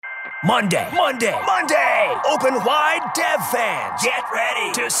Monday! Open wide, dev fans. Get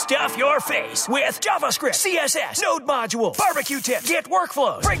ready to stuff your face with JavaScript, CSS, Node module, barbecue tips, Git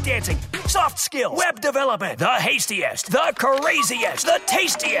workflows, breakdancing, soft skills, web development, the hastiest, the craziest, the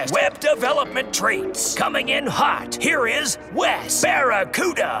tastiest web development treats. Coming in hot, here is Wes,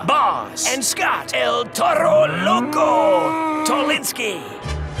 Barracuda, Boss, and Scott, El Toro Loco, Tolinsky.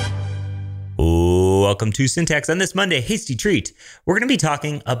 Welcome to Syntax. On this Monday Hasty Treat, we're going to be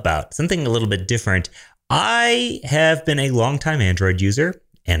talking about something a little bit different. I have been a longtime Android user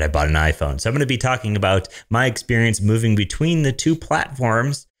and I bought an iPhone. So I'm going to be talking about my experience moving between the two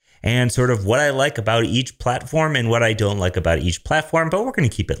platforms and sort of what I like about each platform and what I don't like about each platform, but we're going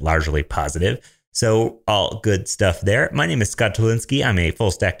to keep it largely positive. So all good stuff there. My name is Scott Tolinsky. I'm a full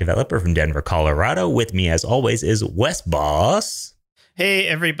stack developer from Denver, Colorado. With me as always is Wes Boss. Hey,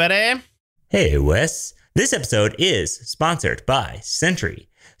 everybody. Hey, Wes. This episode is sponsored by Sentry.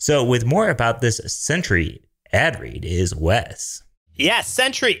 So with more about this Sentry ad read is Wes. Yes,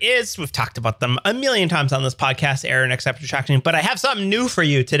 Sentry is, we've talked about them a million times on this podcast, error and exception tracking, but I have something new for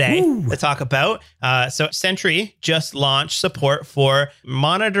you today to talk about. So Sentry just launched support for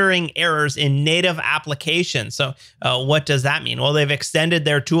monitoring errors in native applications. So what does that mean? Well, they've extended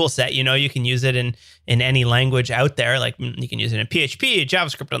their tool set. You know, you can use it in any language out there. Like you can use it in PHP,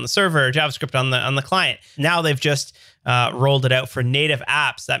 JavaScript on the server, JavaScript on the client. Now they've just rolled it out for native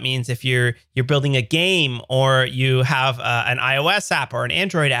apps. That means if you're building a game or you have an iOS app or an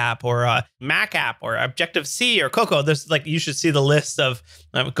Android app or a Mac app or Objective-C or Cocoa, there's like, you should see the list of,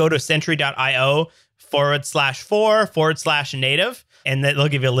 go to sentry.io/4/native. And they'll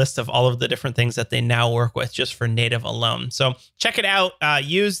give you a list of all of the different things that they now work with just for native alone. So check it out.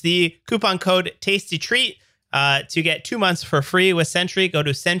 Use the coupon code TASTYTREAT to get 2 months for free with Sentry. Go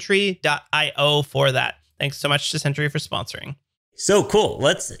to sentry.io for that. Thanks so much to Sentry for sponsoring. So cool.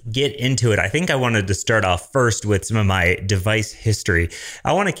 Let's get into it. I think I wanted to start off first with some of my device history.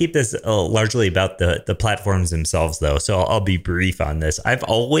 I want to keep this largely about the platforms themselves, though, so I'll be brief on this. I've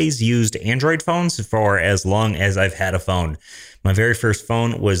always used Android phones for as long as I've had a phone. My very first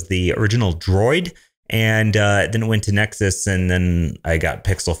phone was the original Droid, and then it went to Nexus, and then I got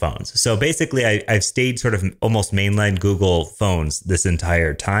Pixel phones. So basically, I've stayed sort of almost mainline Google phones this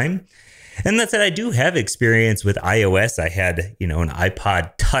entire time. And that said, I do have experience with iOS. I had, an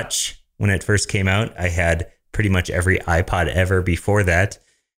iPod Touch when it first came out. I had pretty much every iPod ever before that.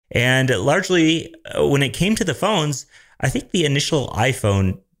 And largely, when it came to the phones, I think the initial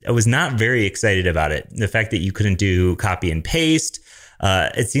iPhone, I was not very excited about it. The fact that you couldn't do copy and paste,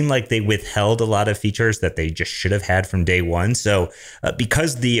 it seemed like they withheld a lot of features that they just should have had from day one. So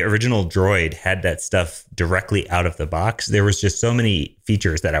because the original Droid had that stuff directly out of the box, there was just so many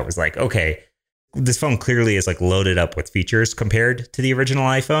features that I was like, okay, this phone clearly is like loaded up with features compared to the original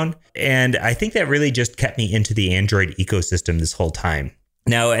iPhone. And I think that really just kept me into the Android ecosystem this whole time.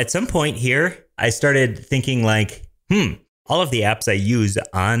 Now, at some point here, I started thinking like, all of the apps I use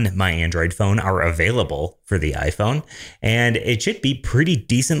on my Android phone are available for the iPhone, and it should be pretty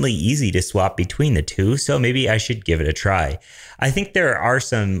decently easy to swap between the two, so maybe I should give it a try. I think there are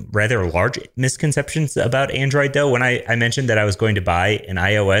some rather large misconceptions about Android, though. When I mentioned that I was going to buy an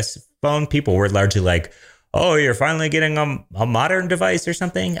iOS phone, people were largely like, oh, you're finally getting a modern device or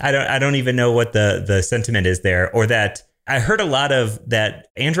something? I don't even know what the sentiment is there, or that I heard a lot of that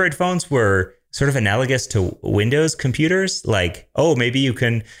Android phones were sort of analogous to Windows computers, like, oh, maybe you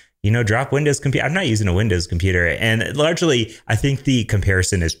can, drop Windows computer. I'm not using a Windows computer. And largely, I think the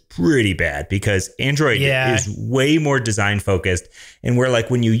comparison is pretty bad because Android is way more design focused. And where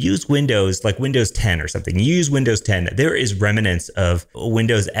like when you use Windows, like Windows 10 or something, you use Windows 10, there is remnants of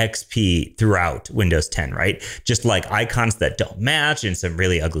Windows XP throughout Windows 10, right? Just like icons that don't match and some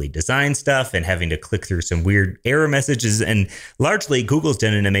really ugly design stuff and having to click through some weird error messages. And largely, Google's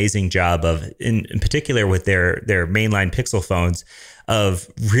done an amazing job of, in particular with their mainline Pixel phones, of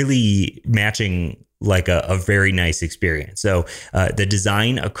really matching like a very nice experience. So the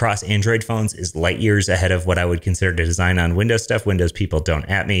design across Android phones is light years ahead of what I would consider the design on Windows stuff. Windows people don't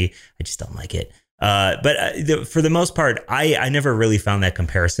at me. I just don't like it. But for the most part, I never really found that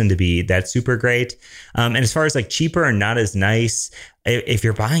comparison to be that super great. And as far as like cheaper and not as nice, if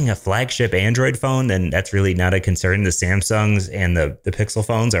you're buying a flagship Android phone, then that's really not a concern. The Samsungs and the Pixel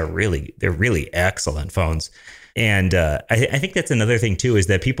phones they're really excellent phones. And I think that's another thing, too, is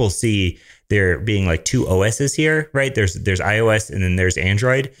that people see there being like two OSs here, right? There's iOS and then there's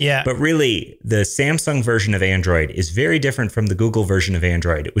Android. Yeah. But really, the Samsung version of Android is very different from the Google version of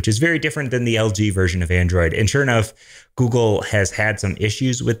Android, which is very different than the LG version of Android. And sure enough, Google has had some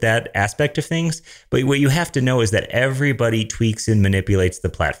issues with that aspect of things. But what you have to know is that everybody tweaks and manipulates the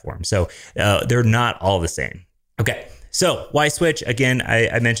platform. So they're not all the same. Okay. So why switch? Again,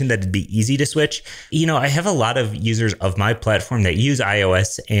 I mentioned that it'd be easy to switch. I have a lot of users of my platform that use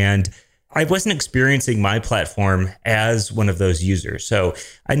iOS, and I wasn't experiencing my platform as one of those users. So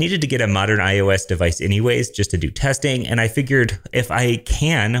I needed to get a modern iOS device anyways, just to do testing. And I figured if I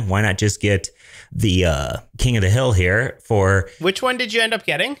can, why not just get the King of the Hill here for... Which one did you end up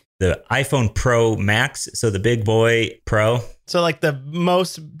getting? The iPhone Pro Max. So the big boy Pro. So like the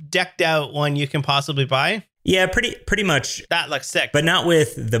most decked out one you can possibly buy? Yeah, pretty much. That looks sick. But not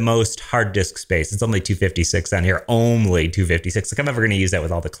with the most hard disk space. It's only 256 on here. Only 256. Like I'm never going to use that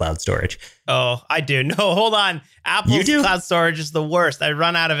with all the cloud storage. Oh, I do. No, hold on. Apple's cloud storage is the worst. I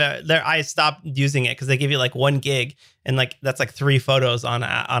run out of it. I stopped using it because they give you like 1 gig. And like that's like 3 photos on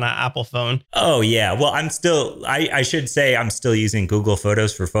an Apple phone. Oh, yeah. Well, I should say I'm still using Google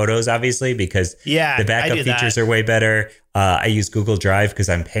Photos for photos, obviously, because the backup features are way better. I use Google Drive because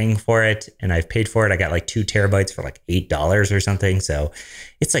I'm paying for it and I've paid for it. I got like 2 terabytes for like $8 or something. So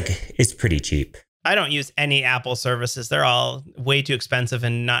it's pretty cheap. I don't use any Apple services. They're all way too expensive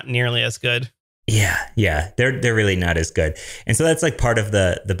and not nearly as good. Yeah. They're really not as good. And so that's like part of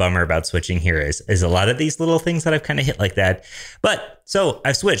the bummer about switching here is a lot of these little things that I've kind of hit like that. But so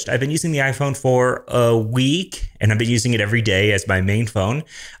I've switched. I've been using the iPhone for a week and I've been using it every day as my main phone.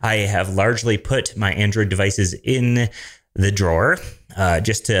 I have largely put my Android devices in the drawer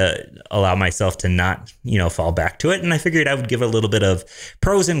just to allow myself to not, fall back to it. And I figured I would give a little bit of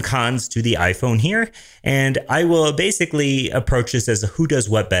pros and cons to the iPhone here. And I will basically approach this as who does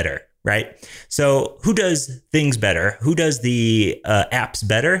what better. Right. So who does things better? Who does the apps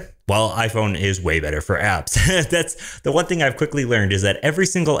better? Well, iPhone is way better for apps. That's the one thing I've quickly learned is that every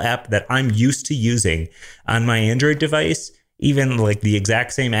single app that I'm used to using on my Android device, even like the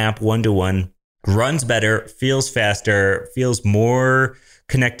exact same app 1-to-1, runs better, feels faster, feels more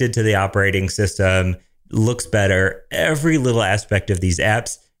connected to the operating system, looks better. Every little aspect of these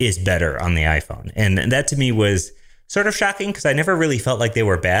apps is better on the iPhone. And that to me was sort of shocking because I never really felt like they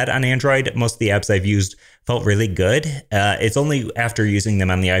were bad on Android. Most of the apps I've used felt really good. It's only after using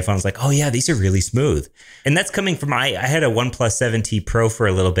them on the iPhone, it's like, oh yeah, these are really smooth. And that's coming from, I had a OnePlus 7T Pro for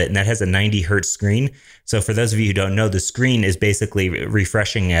a little bit, and that has a 90 hertz screen. So for those of you who don't know, the screen is basically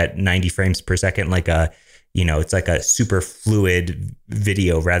refreshing at 90 frames per second, like it's like a super fluid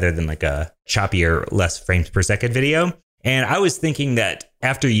video rather than like a choppier, less frames per second video. And I was thinking that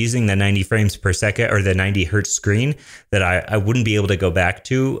after using the 90 frames per second or the 90 hertz screen, that I wouldn't be able to go back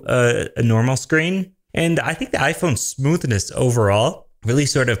to a normal screen. And I think the iPhone's smoothness overall really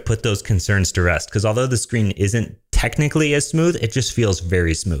sort of put those concerns to rest, because although the screen isn't technically as smooth, it just feels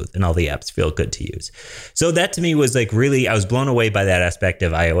very smooth and all the apps feel good to use. So that to me was like really, I was blown away by that aspect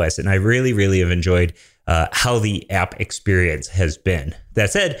of iOS, and I really, really have enjoyed how the app experience has been.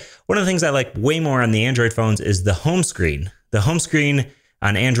 That said, one of the things I like way more on the Android phones is the home screen. The home screen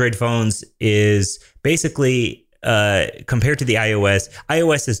on Android phones is basically compared to the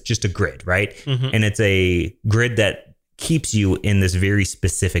iOS is just a grid, right? Mm-hmm. And it's a grid that keeps you in this very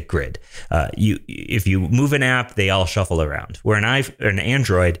specific grid. If you move an app, they all shuffle around. Where an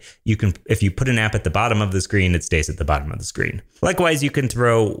Android, you can, if you put an app at the bottom of the screen, it stays at the bottom of the screen. Likewise, you can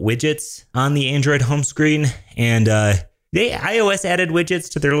throw widgets on the Android home screen, and iOS added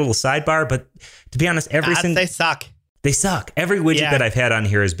widgets to their little sidebar. But to be honest, they suck. They suck. Every widget that I've had on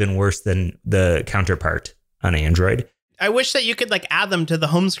here has been worse than the counterpart on Android. I wish that you could like add them to the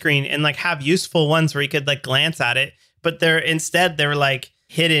home screen and like have useful ones where you could like glance at it. But they're like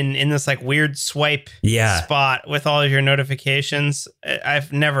hidden in this like weird swipe spot with all of your notifications.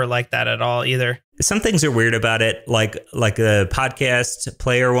 I've never liked that at all either. Some things are weird about it, like the podcast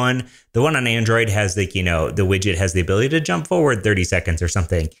player one. The one on Android has the widget has the ability to jump forward 30 seconds or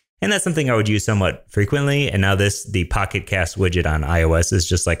something. And that's something I would use somewhat frequently. And now the Pocket Cast widget on iOS is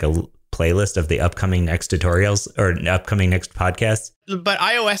just like a playlist of the upcoming next tutorials or upcoming next podcasts. But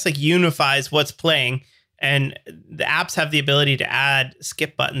iOS like unifies what's playing. And the apps have the ability to add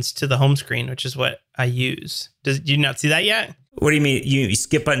skip buttons to the home screen, which is what I use. Do you not see that yet? What do you mean? You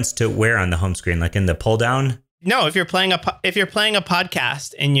skip buttons to where on the home screen? Like in the pull down? No, if you're playing a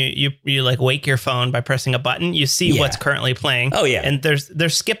podcast and you like wake your phone by pressing a button, you see what's currently playing. Oh yeah, and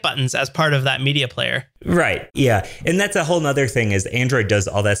there's skip buttons as part of that media player. Right. Yeah, and that's a whole nother thing is Android does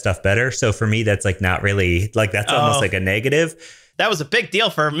all that stuff better. So for me, that's like not really like that's almost like a negative. that was a big deal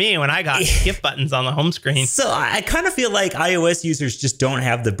for me when I got gift buttons on the home screen. So I kind of feel like iOS users just don't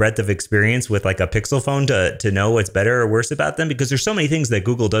have the breadth of experience with like a Pixel phone to know what's better or worse about them, because there's so many things that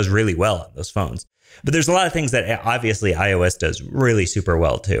Google does really well on those phones. But there's a lot of things that obviously iOS does really super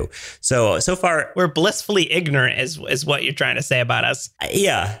well too. So far, we're blissfully ignorant is what you're trying to say about us.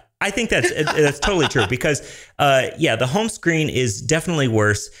 Yeah. I think that's totally true because, the home screen is definitely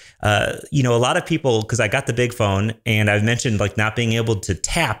worse. A lot of people, because I got the big phone and I've mentioned like not being able to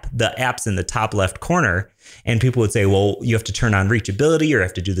tap the apps in the top left corner. And people would say, well, you have to turn on reachability or you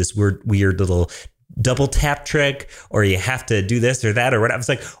have to do this weird little double tap trick, or you have to do this or that or whatever. It's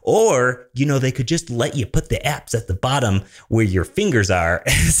like, or, they could just let you put the apps at the bottom where your fingers are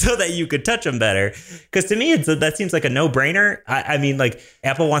so that you could touch them better. Because to me, that seems like a no brainer. I mean, like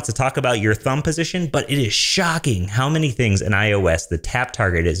Apple wants to talk about your thumb position, but it is shocking how many things in iOS, the tap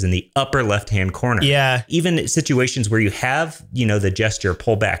target is in the upper left-hand corner. Yeah. Even situations where you have, the gesture,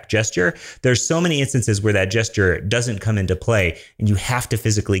 pull back gesture, there's so many instances where that gesture doesn't come into play and you have to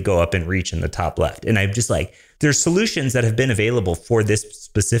physically go up and reach in the top left. And I'm just like, there's solutions that have been available for this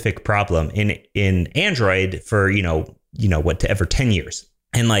specific problem in Android for, whatever, 10 years.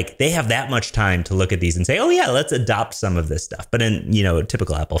 And like, they have that much time to look at these and say, oh yeah, let's adopt some of this stuff. But in,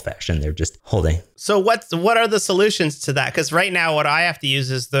 typical Apple fashion, they're just holding. So what are the solutions to that? Because right now what I have to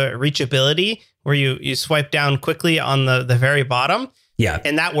use is the reachability where you swipe down quickly on the very bottom. Yeah.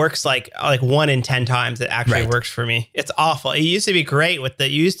 And that works like 1 in 10 times. It actually works for me. It's awful. It used to be great you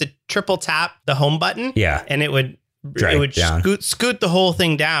used to triple tap the home button. Yeah. And it would scoot the whole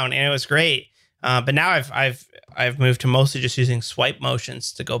thing down. And it was great. But now I've moved to mostly just using swipe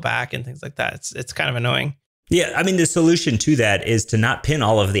motions to go back and things like that. It's kind of annoying. Yeah, I mean, the solution to that is to not pin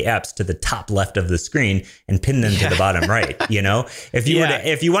all of the apps to the top left of the screen and pin them to the bottom right. If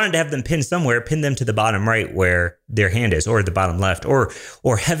you wanted to have them pinned somewhere, pin them to the bottom right where their hand is, or the bottom left, or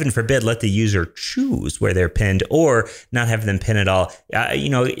heaven forbid, let the user choose where they're pinned, or not have them pin at all.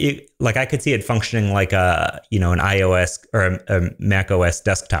 I could see it functioning like an iOS or a Mac OS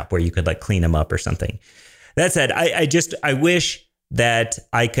desktop where you could like clean them up or something. That said, I wish that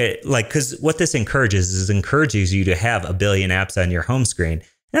I could, because what this encourages you to have a billion apps on your home screen.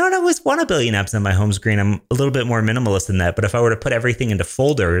 I don't always want a billion apps on my home screen. I'm a little bit more minimalist than that. But if I were to put everything into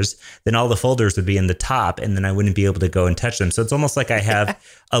folders, then all the folders would be in the top and then I wouldn't be able to go and touch them. So it's almost like I have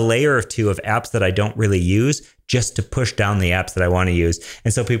a layer or two of apps that I don't really use just to push down the apps that I want to use.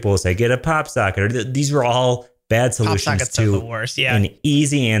 And so people will say, get a pop socket, or these are all bad solutions to the worst. Yeah. An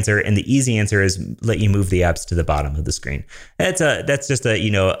easy answer. And the easy answer is let you move the apps to the bottom of the screen. That's just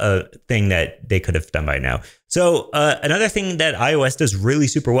a thing that they could have done by now. So another thing that iOS does really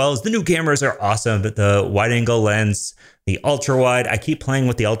super well is the new cameras are awesome. The wide angle lens, the ultra wide. I keep playing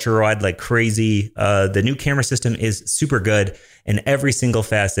with the ultra wide like crazy. The new camera system is super good in every single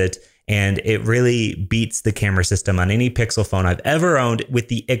facet. And it really beats the camera system on any Pixel phone I've ever owned, with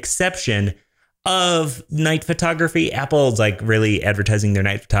the exception of night photography. Apple's like really advertising their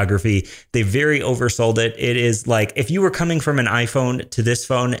night photography. They very oversold it. It is like, if you were coming from an iPhone to this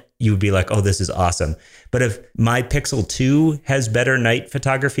phone, you would be like, oh, this is awesome. But if my Pixel 2 has better night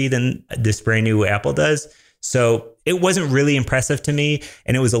photography than this brand new Apple does. So it wasn't really impressive to me.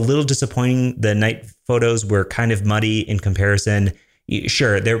 And it was a little disappointing. The night photos were kind of muddy in comparison.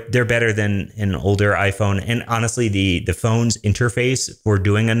 Sure, they're better than an older iPhone. And honestly, the phone's interface for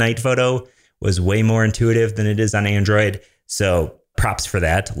doing a night photo was way more intuitive than it is on Android. So props for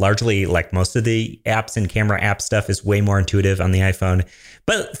that. Largely, like most of the apps and camera app stuff is way more intuitive on the iPhone.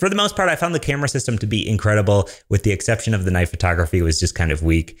 But for the most part, I found the camera system to be incredible, with the exception of the night photography was just kind of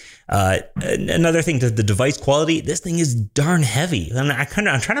weak. Another thing, the device quality, this thing is darn heavy. And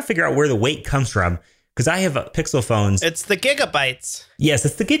I'm trying to figure out where the weight comes from, because I have Pixel phones. It's the gigabytes. Yes,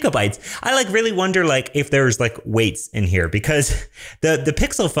 it's the gigabytes. I really wonder if there's weights in here, because the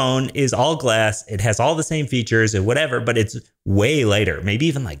Pixel phone is all glass. It has all the same features and whatever, but it's way lighter. Maybe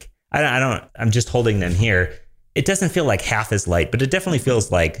even I'm just holding them here. It doesn't feel like half as light, but it definitely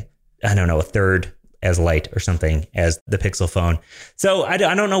feels like, I don't know, a third as light or something as the Pixel phone. So I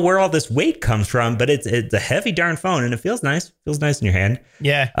don't know where all this weight comes from, but it's a heavy darn phone and it feels nice. It feels nice in your hand.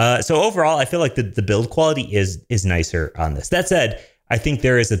 Yeah. So overall, I feel like the build quality is nicer on this. That said, I think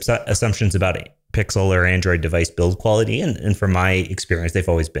there is assumptions about Pixel or Android device build quality. And from my experience, they've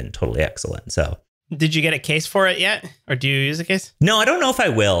always been totally excellent. So did you get a case for it yet? Or do you use a case? No, I don't know if I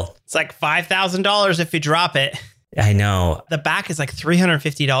will. It's like $5,000 if you drop it. I know. The back is like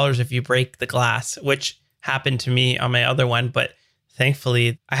 $350 if you break the glass, which happened to me on my other one. But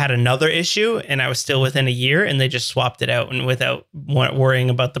thankfully, I had another issue and I was still within a year and they just swapped it out and without worrying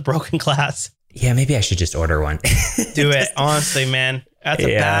about the broken glass. Yeah, maybe I should just order one. Do it. Honestly, man. That's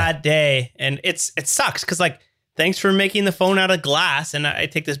a bad day. And it sucks because like, thanks for making the phone out of glass. And I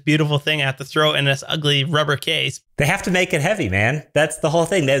take this beautiful thing, I have to throw it in this ugly rubber case. They have to make it heavy, man. That's the whole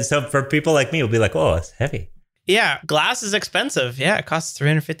thing. So for people like me, it'll be like, oh, it's heavy. Yeah. Glass is expensive. Yeah. It costs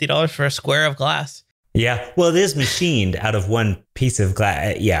 $350 for a square of glass. Yeah. Well, it is machined out of one piece of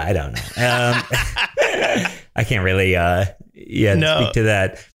glass. Yeah, I don't know. I can't really speak to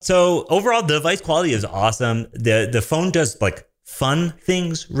that. So overall, the device quality is awesome. The phone does like fun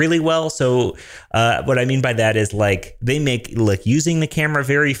things really well. So what I mean by that is like they make like using the camera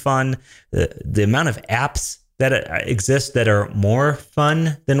very fun. The amount of apps that exist that are more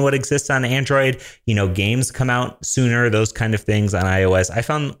fun than what exists on Android. You know, games come out sooner, those kind of things on iOS. I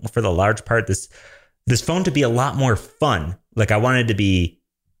found for the large part this phone to be a lot more fun. Like I wanted to be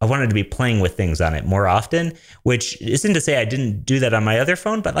playing with things on it more often, which isn't to say I didn't do that on my other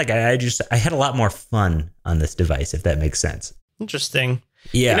phone, but like I had a lot more fun on this device, if that makes sense. Interesting.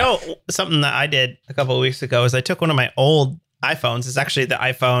 Yeah. You know, something that I did a couple of weeks ago is I took one of my old iPhones. It's actually the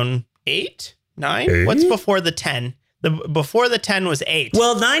iPhone 8, 9. 8? What's before the 10? Before the 10 was 8.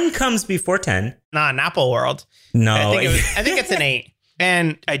 Well, 9 comes before 10. Nah, in Apple world. No. I think it's an 8.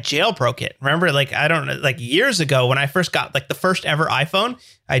 And I jailbroke it. Remember, like, I don't know, like years ago when I first got like the first ever iPhone,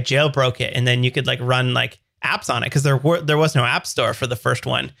 I jailbroke it. And then you could like run like apps on it because there was no app store for the first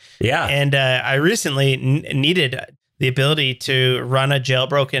one. Yeah. And I recently needed the ability to run a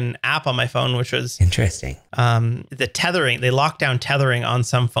jailbroken app on my phone, which was interesting. The tethering, they locked down tethering on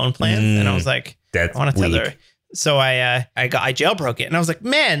some phone plans. And I was like, I want to tether. So I jailbroke it and I was like,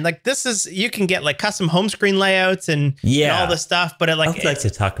 man, like this is, you can get like custom home screen layouts and all this stuff, but I'd like to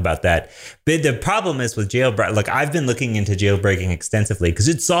talk about that. But the problem is with jailbreak, like I've been looking into jailbreaking extensively because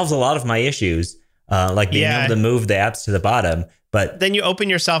it solves a lot of my issues, like being able to move the apps to the bottom. But then you open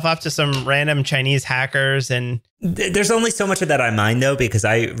yourself up to some random Chinese hackers and there's only so much of that I mind though, because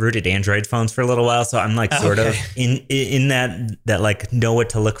I rooted Android phones for a little while. So I'm like sort of in that like know what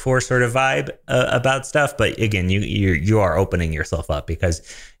to look for sort of vibe about stuff. But again, you are opening yourself up because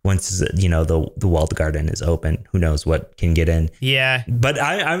once, you know, the walled garden is open, who knows what can get in. Yeah. But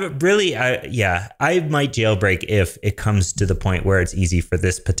I might jailbreak if it comes to the point where it's easy for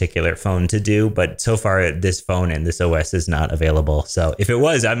this particular phone to do. But so far, this phone and this OS is not available. So if it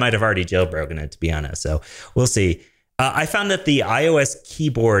was, I might have already jailbroken it, to be honest. So we'll see. I found that the iOS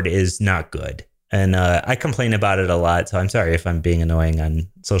keyboard is not good. And I complain about it a lot. So I'm sorry if I'm being annoying on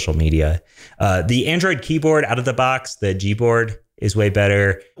social media. The Android keyboard out of the box, the Gboard, is way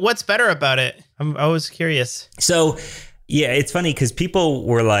better. What's better about it? I was curious. So, yeah, it's funny because people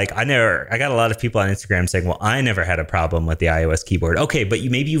were like, I got a lot of people on Instagram saying, well, I never had a problem with the iOS keyboard. Okay, but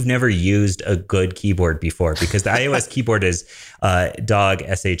maybe you've never used a good keyboard before because the iOS keyboard is dog,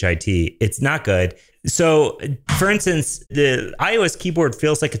 S-H-I-T. It's not good. So, for instance, the iOS keyboard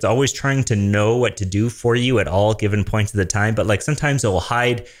feels like it's always trying to know what to do for you at all given points of the time. But like sometimes it will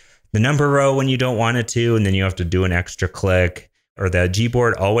hide the number row when you don't want it to, and then you have to do an extra click. Or the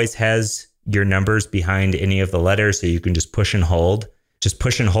Gboard always has your numbers behind any of the letters, so you can just push and hold. Just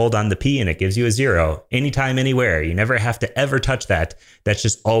push and hold on the P and it gives you a 0 anytime, anywhere. You never have to ever touch that. That's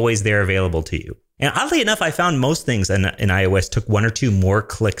just always there available to you. And oddly enough, I found most things in iOS took 1 or 2 more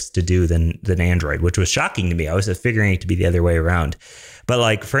clicks to do than Android, which was shocking to me. I was figuring it to be the other way around. But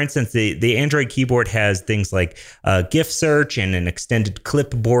like, for instance, the Android keyboard has things like GIF search and an extended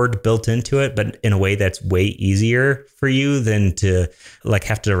clipboard built into it, but in a way that's way easier for you than to like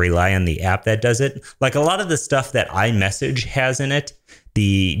have to rely on the app that does it. Like a lot of the stuff that iMessage has in it,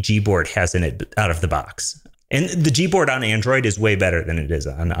 the Gboard has in it out of the box. And the Gboard on Android is way better than it is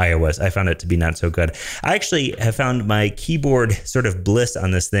on iOS. I found it to be not so good. I actually have found my keyboard sort of bliss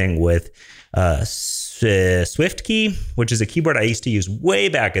on this thing with SwiftKey, which is a keyboard I used to use way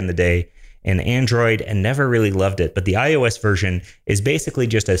back in the day in Android and never really loved it. But the iOS version is basically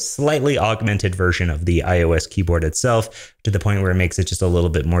just a slightly augmented version of the iOS keyboard itself to the point where it makes it just a little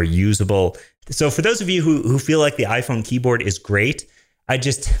bit more usable. So for those of you who feel like the iPhone keyboard is great, I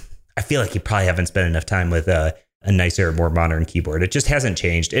feel like you probably haven't spent enough time with a nicer, more modern keyboard. It just hasn't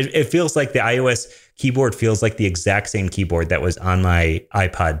changed. It feels like the iOS keyboard feels like the exact same keyboard that was on my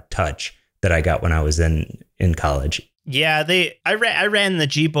iPod Touch that I got when I was in college. Yeah, I ran the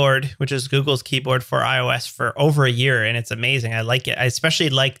Gboard, which is Google's keyboard for iOS, for over a year, and it's amazing. I like it. I especially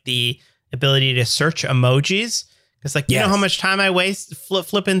like the ability to search emojis. It's like, you know how much time I waste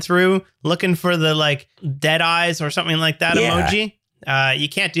flipping through looking for the like dead eyes or something like that emoji. You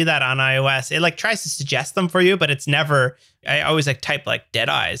can't do that on iOS. It like tries to suggest them for you, but it's never. I always like type like dead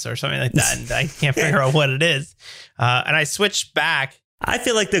eyes or something like that, and I can't figure out what it is. And I switched back I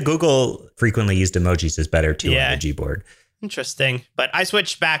feel like the Google frequently used emojis is better too on the Gboard. Interesting. But I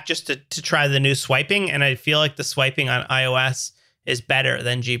switched back just to try the new swiping, and I feel like the swiping on iOS is better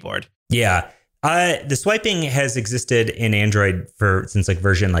than Gboard. Yeah. The swiping has existed in Android since like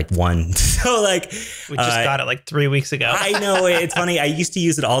version 1. So like we just got it like 3 weeks ago. I know, it's funny. I used to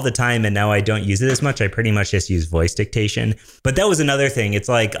use it all the time and now I don't use it as much. I pretty much just use voice dictation. But that was another thing. It's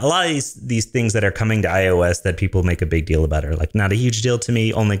like a lot of these things that are coming to iOS that people make a big deal about are like not a huge deal to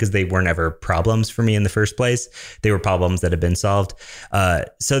me, only because they weren't ever problems for me in the first place. They were problems that have been solved.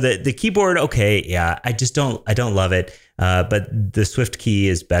 So the keyboard, okay, yeah, I don't love it. But the Swift key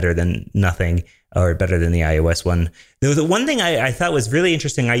is better than nothing, or better than the iOS one. The one thing I thought was really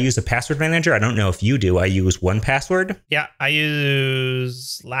interesting, I use a password manager. I don't know if you do. I use 1Password. Yeah, I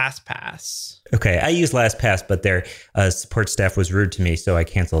use LastPass. Okay, I use LastPass, but their support staff was rude to me, so I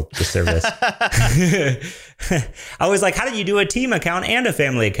canceled the service. I was like, how do you do a team account and a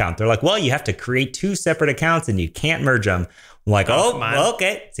family account? They're like, well, you have to create 2 separate accounts and you can't merge them. I'm like, well,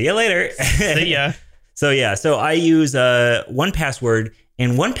 okay, see you later. See ya. So I use 1Password,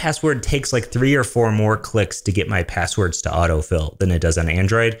 and 1Password takes like 3 or 4 more clicks to get my passwords to autofill than it does on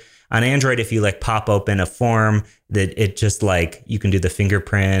Android. On Android, if you like pop open a form, that it just like you can do the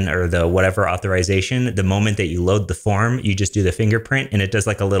fingerprint or the whatever authorization. The moment that you load the form, you just do the fingerprint and it does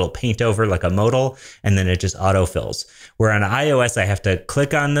like a little paint over like a modal, and then it just autofills. Where on iOS, I have to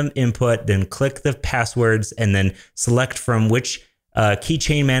click on the input, then click the passwords, and then select from which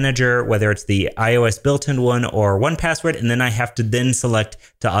keychain manager, whether it's the iOS built-in one or 1Password, and then I have to then select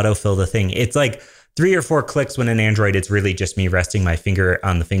to autofill the thing. It's like 3 or 4 clicks when in Android, it's really just me resting my finger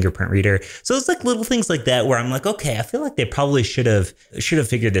on the fingerprint reader. So it's like little things like that where I'm like, okay, I feel like they probably should have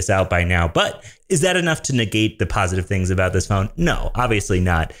figured this out by now. But is that enough to negate the positive things about this phone? No, obviously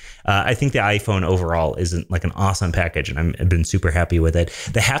not. I think the iPhone overall isn't like an awesome package, and I've been super happy with it.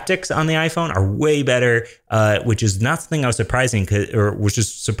 The haptics on the iPhone are way better, which is not something I was which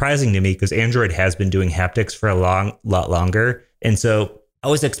is surprising to me because Android has been doing haptics for a lot longer. And so I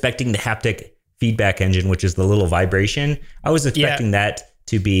was expecting the haptic feedback engine, which is the little vibration. I was expecting that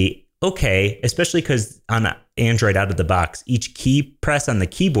to be okay, especially because on Android out of the box, each key press on the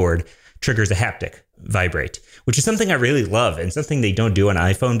keyboard triggers a haptic vibrate, which is something I really love and something they don't do on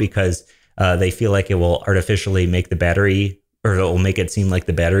iPhone because they feel like it will artificially make the battery, or it will make it seem like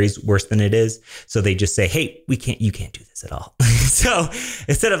the battery's worse than it is. So they just say, hey, you can't do this at all. So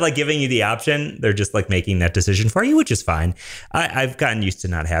instead of like giving you the option, they're just like making that decision for you, which is fine. I've gotten used to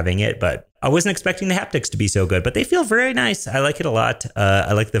not having it, but I wasn't expecting the haptics to be so good, but they feel very nice. I like it a lot.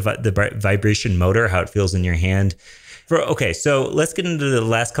 I like the vibration motor, how it feels in your hand. Okay, so let's get into the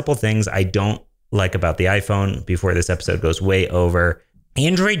last couple things I don't like about the iPhone before this episode goes way over.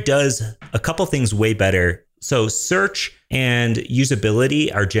 Android does a couple things way better. So search and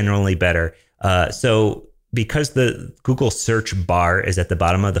usability are generally better. So because the Google search bar is at the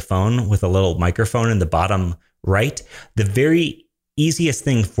bottom of the phone with a little microphone in the bottom right, the very easiest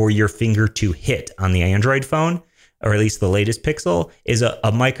thing for your finger to hit on the Android phone, or at least the latest Pixel, is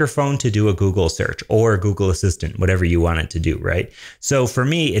a microphone to do a Google search or a Google Assistant, whatever you want it to do, right? So for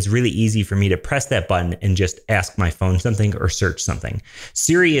me, it's really easy for me to press that button and just ask my phone something or search something.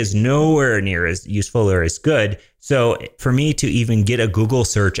 Siri is nowhere near as useful or as good. So for me to even get a Google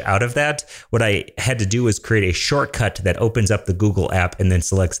search out of that, what I had to do was create a shortcut that opens up the Google app and then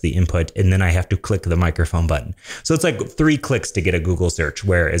selects the input. And then I have to click the microphone button. So it's like 3 clicks to get a Google search,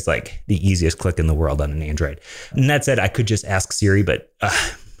 whereas like the easiest click in the world on an Android. And that said, I could just ask Siri, but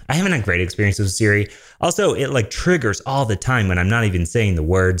I haven't had great experiences with Siri. Also, it like triggers all the time when I'm not even saying the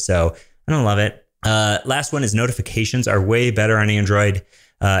word. So I don't love it. Last one is notifications are way better on Android.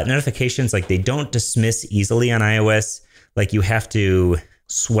 Notifications, like they don't dismiss easily on iOS. Like you have to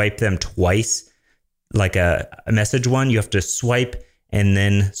swipe them twice. Like a message one, you have to swipe and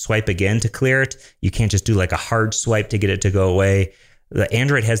then swipe again to clear it. You can't just do like a hard swipe to get it to go away. The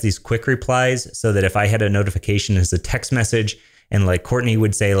Android has these quick replies so that if I had a notification as a text message and like Courtney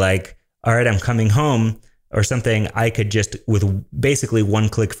would say like, all right, I'm coming home or something, I could just with basically 1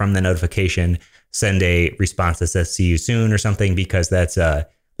 click from the notification send a response that says see you soon or something, because that's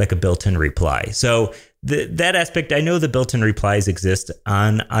like a built-in reply. So that aspect, I know the built-in replies exist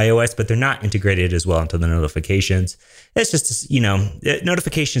on iOS, but they're not integrated as well into the notifications. It's just,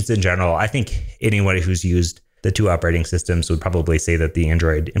 notifications in general. I think anybody who's used the 2 operating systems would probably say that the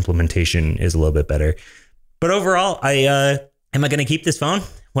Android implementation is a little bit better. But overall, am I going to keep this phone?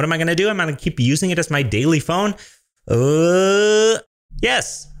 What am I going to do? Am I going to keep using it as my daily phone?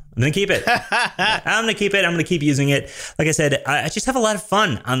 Yes. I'm going to keep it. I'm going to keep it. I'm going to keep using it. Like I said, I just have a lot of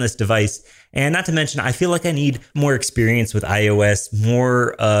fun on this device. And not to mention, I feel like I need more experience with iOS,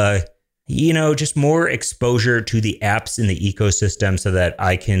 more, just more exposure to the apps in the ecosystem so that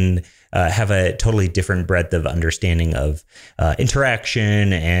I can have a totally different breadth of understanding of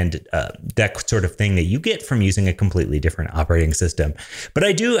interaction and that sort of thing that you get from using a completely different operating system. But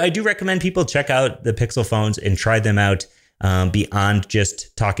I do recommend people check out the Pixel phones and try them out. Beyond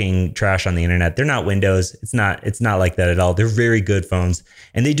just talking trash on the internet. They're not Windows. It's not like that at all. They're very good phones,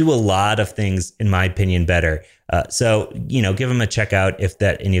 and they do a lot of things, in my opinion, better. So give them a check out if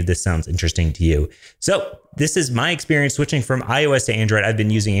any of this sounds interesting to you. So this is my experience switching from iOS to Android. I've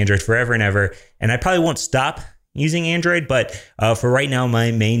been using Android forever and ever, and I probably won't stop using Android, but for right now, my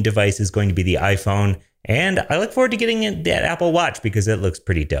main device is going to be the iPhone, and I look forward to getting that Apple Watch because it looks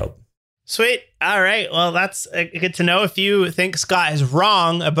pretty dope. Sweet. All right. Well, that's good to know. If you think Scott is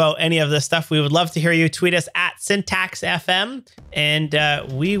wrong about any of this stuff, we would love to hear you. Tweet us at SyntaxFM,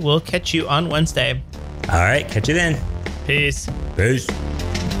 and we will catch you on Wednesday. All right. Catch you then. Peace. Peace.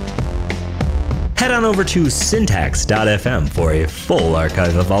 Head on over to syntax.fm for a full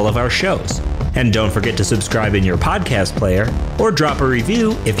archive of all of our shows. And don't forget to subscribe in your podcast player or drop a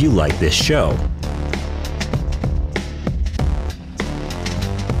review if you like this show.